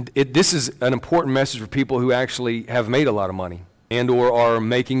 This is an important message for people who actually have made a lot of money and or are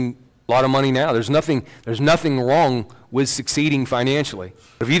making a lot of money now. There's nothing wrong with succeeding financially.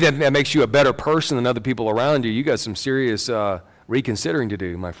 If you think that makes you a better person than other people around you, you got some serious reconsidering to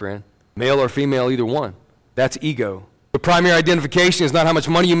do, my friend. Male or female, either one. That's ego. The primary identification is not how much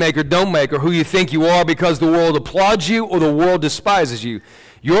money you make or don't make or who you think you are because the world applauds you or the world despises you.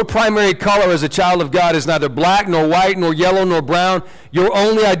 Your primary color as a child of God is neither black, nor white, nor yellow, nor brown. Your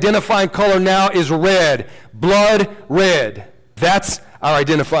only identifying color now is red. Blood red. That's our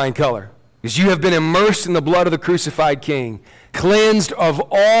identifying color. Because you have been immersed in the blood of the crucified King, cleansed of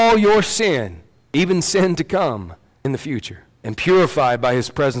all your sin, even sin to come in the future, and purified by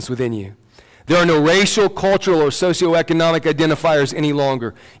his presence within you. There are no racial, cultural, or socioeconomic identifiers any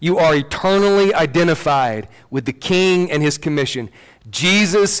longer. You are eternally identified with the King and his commission.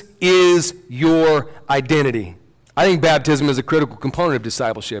 Jesus is your identity. I think baptism is a critical component of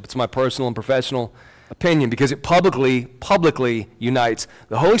discipleship. It's my personal and professional opinion because it publicly unites.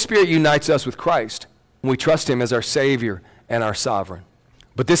 The Holy Spirit unites us with Christ when we trust him as our Savior and our sovereign.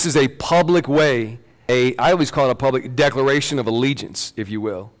 But this is a public way, I always call it a public declaration of allegiance, if you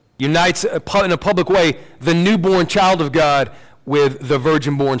will. Unites in a public way the newborn child of God with the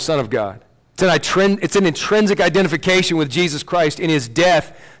virgin-born Son of God. It's an intrinsic identification with Jesus Christ in his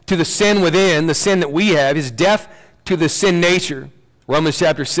death to the sin within, the sin that we have, his death to the sin nature, Romans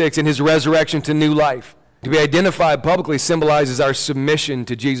chapter 6, and his resurrection to new life. To be identified publicly symbolizes our submission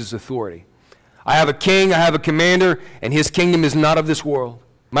to Jesus' authority. I have a king, I have a commander, and his kingdom is not of this world.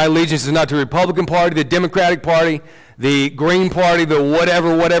 My allegiance is not to the Republican Party, the Democratic Party, the Green Party, the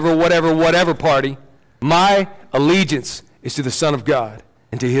whatever party. My allegiance is to the Son of God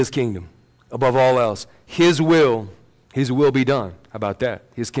and to his kingdom. Above all else, his will be done. How about that?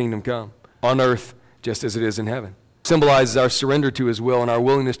 His kingdom come on earth just as it is in heaven. Symbolizes our surrender to his will and our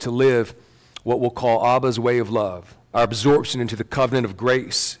willingness to live what we'll call Abba's way of love, our absorption into the covenant of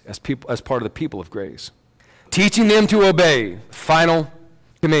grace as part of the people of grace. Teaching them to obey, final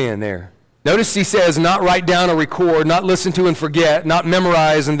command there. Notice he says not write down or record, not listen to and forget, not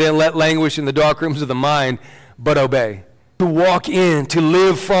memorize and then let languish in the dark rooms of the mind, but obey. To walk in, to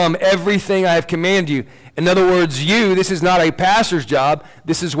live from everything I have commanded you. In other words, this is not a pastor's job.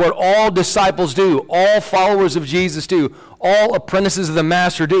 This is what all disciples do, all followers of Jesus do, all apprentices of the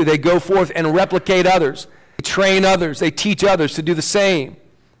master do. They go forth and replicate others. They train others. They teach others to do the same.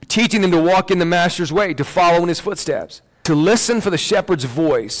 teaching them to walk in the master's way, to follow in his footsteps, to listen for the shepherd's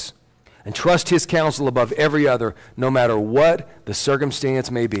voice, and trust his counsel above every other, no matter what the circumstance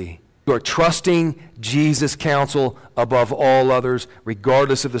may be. You are trusting Jesus' counsel above all others,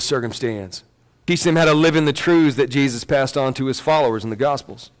 regardless of the circumstance. Teach them how to live in the truths that Jesus passed on to his followers in the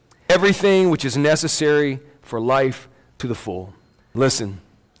Gospels. Everything which is necessary for life to the full. Listen,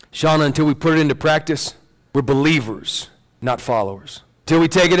 Shauna, until we put it into practice, we're believers, not followers. Until we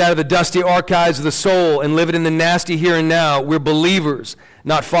take it out of the dusty archives of the soul and live it in the nasty here and now, we're believers,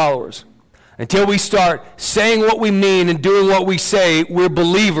 not followers. Until we start saying what we mean and doing what we say, we're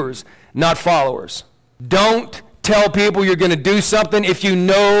believers, not followers. Don't tell people you're going to do something if you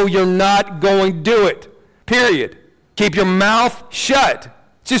know you're not going to do it. Period. Keep your mouth shut.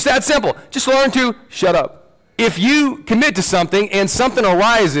 It's just that simple. Just learn to shut up. If you commit to something and something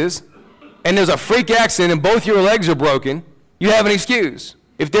arises and there's a freak accident and both your legs are broken, you have an excuse.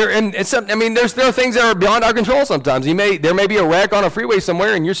 If there are things that are beyond our control sometimes. There may be a wreck on a freeway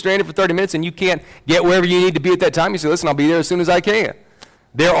somewhere and you're stranded for 30 minutes and you can't get wherever you need to be at that time. You say, listen, I'll be there as soon as I can.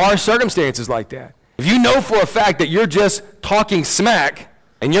 There are circumstances like that. If you know for a fact that you're just talking smack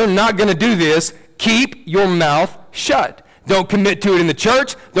and you're not going to do this, keep your mouth shut. Don't commit to it in the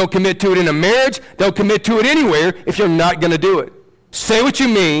church. Don't commit to it in a marriage. Don't commit to it anywhere if you're not going to do it. Say what you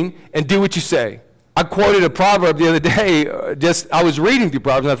mean and do what you say. I quoted a proverb the other day. I was reading through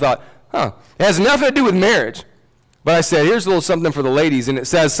Proverbs and I thought, it has nothing to do with marriage. But I said, here's a little something for the ladies. And it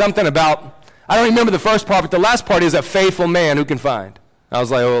says something about, I don't remember the first part, but the last part is a faithful man who can find. I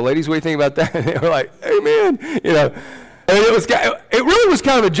was like, oh, ladies, what do you think about that? And they were like, amen. You know, and it really was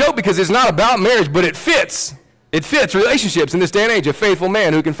kind of a joke because it's not about marriage, but it fits. It fits relationships in this day and age, a faithful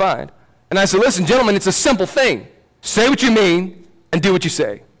man who can find. And I said, listen, gentlemen, it's a simple thing. Say what you mean and do what you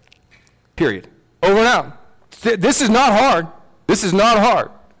say. Period. Over and out. This is not hard. This is not hard.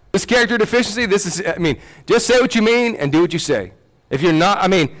 This character deficiency, just say what you mean and do what you say. If you're not,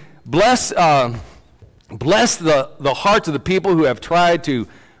 bless the hearts of the people who have tried to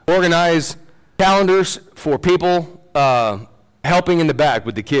organize calendars for people helping in the back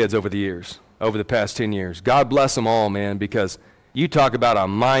with the kids over the past 10 years. God bless them all, man, because you talk about a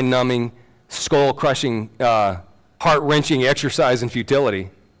mind-numbing, skull-crushing, heart-wrenching exercise in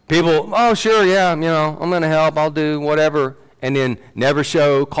futility. People, oh, sure, yeah, I'm going to help, I'll do whatever, and then never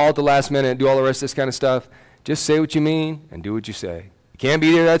show, call at the last minute, do all the rest of this kind of stuff. Just say what you mean and do what you say. You can't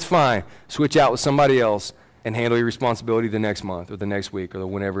be there, that's fine. Switch out with somebody else and handle your responsibility the next month or the next week or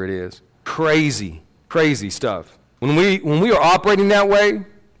whenever it is. Crazy, crazy stuff. When we are operating that way,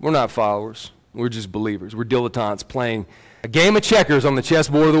 we're not followers. We're just believers. We're dilettantes playing a game of checkers on the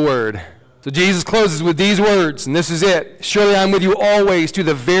chessboard of the Word. So Jesus closes with these words, and this is it. Surely I'm with you always to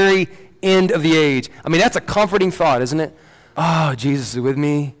the very end of the age. That's a comforting thought, isn't it? Oh, Jesus is with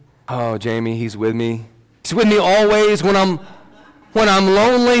me. Oh, Jamie, he's with me. He's with me always when I'm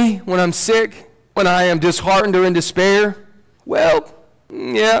lonely, when I'm sick, when I am disheartened or in despair. Well,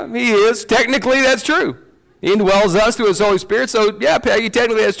 yeah, he is. Technically, that's true. He indwells us through his Holy Spirit, so yeah, Peggy,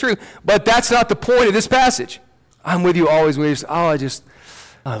 technically that's true. But that's not the point of this passage. I'm with you always when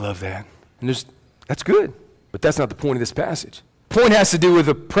I love that. And that's good, but that's not the point of this passage. The point has to do with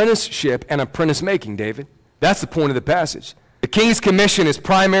apprenticeship and apprentice making, David. That's the point of the passage. The king's commission is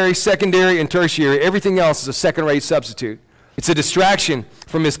primary, secondary, and tertiary. Everything else is a second-rate substitute. It's a distraction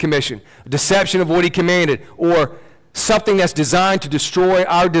from his commission, a deception of what he commanded, or something that's designed to destroy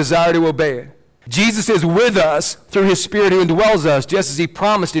our desire to obey it. Jesus is with us through his Spirit who indwells us, just as he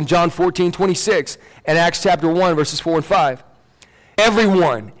promised in John 14:26 and Acts chapter 1, verses 4 and 5.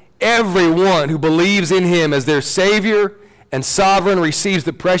 Everyone who believes in him as their Savior and Sovereign receives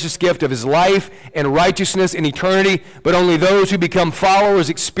the precious gift of his life and righteousness in eternity, but only those who become followers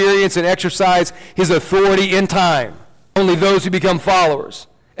experience and exercise his authority in time. Only those who become followers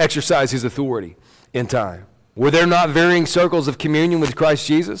exercise his authority in time. Were there not varying circles of communion with Christ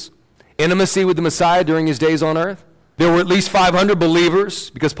Jesus? Intimacy with the Messiah during his days on earth? There were at least 500 believers,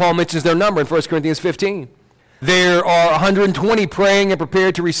 because Paul mentions their number in 1 Corinthians 15. There are 120 praying and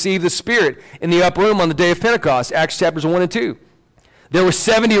prepared to receive the Spirit in the upper room on the day of Pentecost, Acts chapters 1 and 2. There were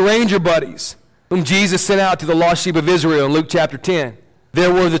 70 ranger buddies whom Jesus sent out to the lost sheep of Israel in Luke chapter 10.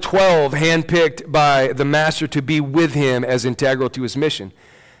 There were the 12 handpicked by the Master to be with him as integral to his mission.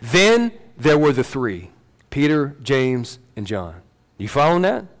 Then there were the three, Peter, James, and John. You following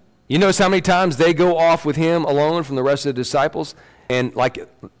that? You notice how many times they go off with him alone from the rest of the disciples, and like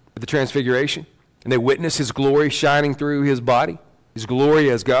the transfiguration? And they witness his glory shining through his body, his glory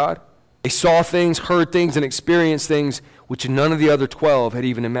as God. They saw things, heard things, and experienced things which none of the other 12 had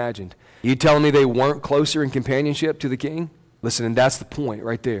even imagined. You telling me they weren't closer in companionship to the king? Listen, and that's the point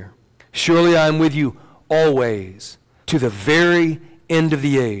right there. Surely I am with you always, to the very end of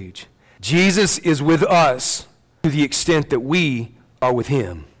the age. Jesus is with us to the extent that we are with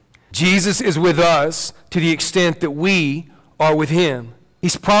him. Jesus is with us to the extent that we are with him.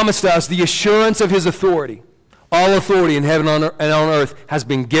 He's promised us the assurance of his authority. All authority in heaven and on earth has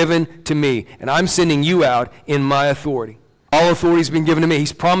been given to me, and I'm sending you out in my authority. All authority has been given to me.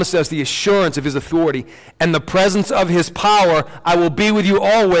 He's promised us the assurance of his authority and the presence of his power. I will be with you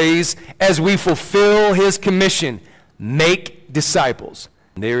always as we fulfill his commission. Make disciples.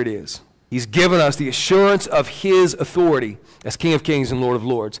 And there it is. He's given us the assurance of his authority as King of Kings and Lord of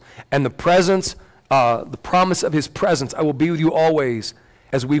Lords. And the promise of his presence, I will be with you always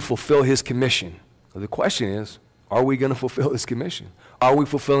as we fulfill his commission. So the question is, are we going to fulfill his commission? Are we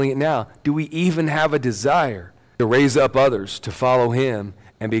fulfilling it now? Do we even have a desire to raise up others to follow him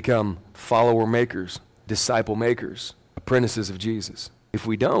and become follower makers, disciple makers, apprentices of Jesus? If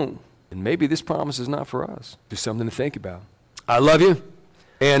we don't, then maybe this promise is not for us. Just something to think about. I love you,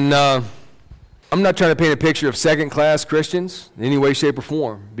 and I'm not trying to paint a picture of second-class Christians in any way, shape, or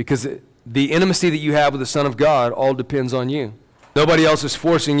form, because the intimacy that you have with the Son of God all depends on you. Nobody else is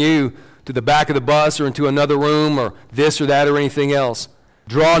forcing you to the back of the bus or into another room or this or that or anything else.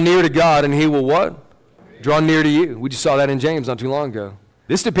 Draw near to God, and he will what? Draw near to you. We just saw that in James not too long ago.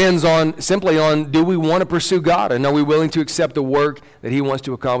 This depends simply on, do we want to pursue God, and are we willing to accept the work that he wants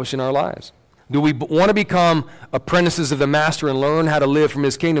to accomplish in our lives? Do we want to become apprentices of the Master and learn how to live from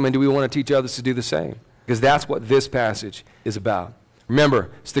his kingdom, and do we want to teach others to do the same? Because that's what this passage is about. Remember,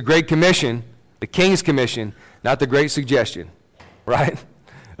 it's the Great Commission, the King's Commission, not the Great Suggestion, right?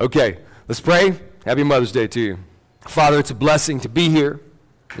 Okay, let's pray. Happy Mother's Day to you. Father, it's a blessing to be here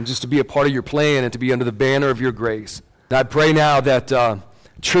and just to be a part of your plan and to be under the banner of your grace. And I pray now that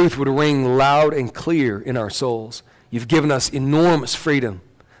truth would ring loud and clear in our souls. You've given us enormous freedom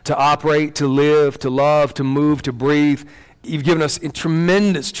to operate, to live, to love, to move, to breathe. You've given us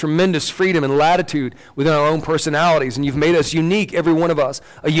tremendous, tremendous freedom and latitude within our own personalities, and you've made us unique, every one of us,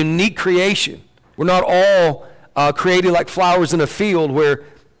 a unique creation. We're not all created like flowers in a field where,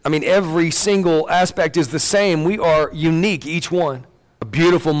 every single aspect is the same. We are unique, each one. A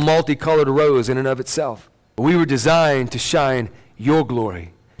beautiful multicolored rose in and of itself. We were designed to shine your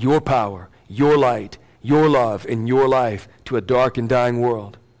glory, your power, your light, your love, and your life to a dark and dying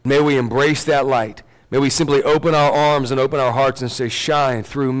world. May we embrace that light. May we simply open our arms and open our hearts and say, shine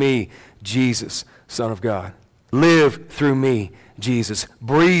through me, Jesus, Son of God. Live through me, Jesus.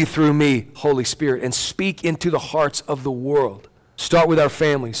 Breathe through me, Holy Spirit, and speak into the hearts of the world. Start with our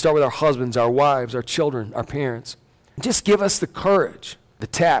family. Start with our husbands, our wives, our children, our parents. Just give us the courage, the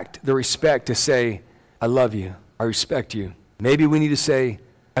tact, the respect to say, I love you. I respect you. Maybe we need to say,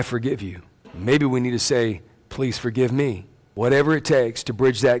 I forgive you. Maybe we need to say, please forgive me. Whatever it takes to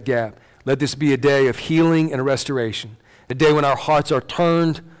bridge that gap. Let this be a day of healing and restoration. A day when our hearts are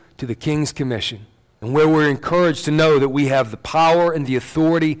turned to the King's Commission and where we're encouraged to know that we have the power and the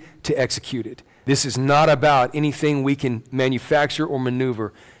authority to execute it. This is not about anything we can manufacture or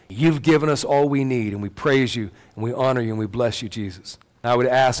maneuver. You've given us all we need, and we praise you, and we honor you, and we bless you, Jesus. I would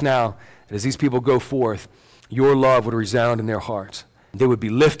ask now that as these people go forth, your love would resound in their hearts. They would be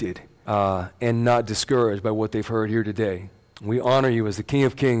lifted and not discouraged by what they've heard here today. We honor you as the King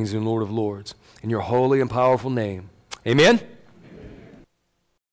of Kings and Lord of Lords in your holy and powerful name. Amen.